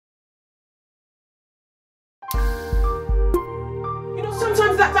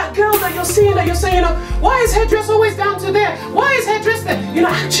that girl that you're seeing, you know, why is her dress always down to there? Why is her dress there? You know,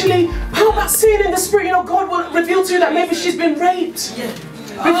 actually, how about seeing in the spirit, you know, God will reveal to you that maybe she's been raped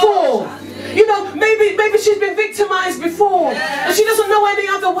before. You know, maybe she's been victimized before and she doesn't know any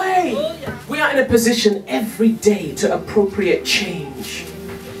other way. We are in a position every day to appropriate change.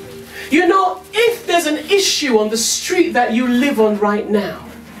 You know, if there's an issue on the street that you live on right now,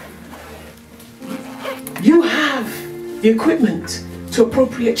 you have the equipment to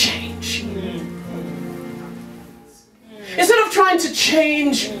appropriate change. Instead of trying to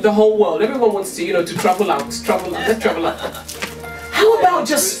change the whole world, everyone wants to, you know, to travel out, let's travel out. How about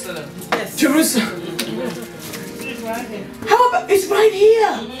just Jerusalem? How about, it's right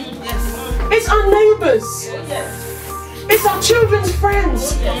here. It's our neighbors. It's our children's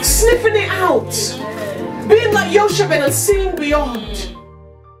friends, sniffing it out, being like Yoshebed and seeing beyond.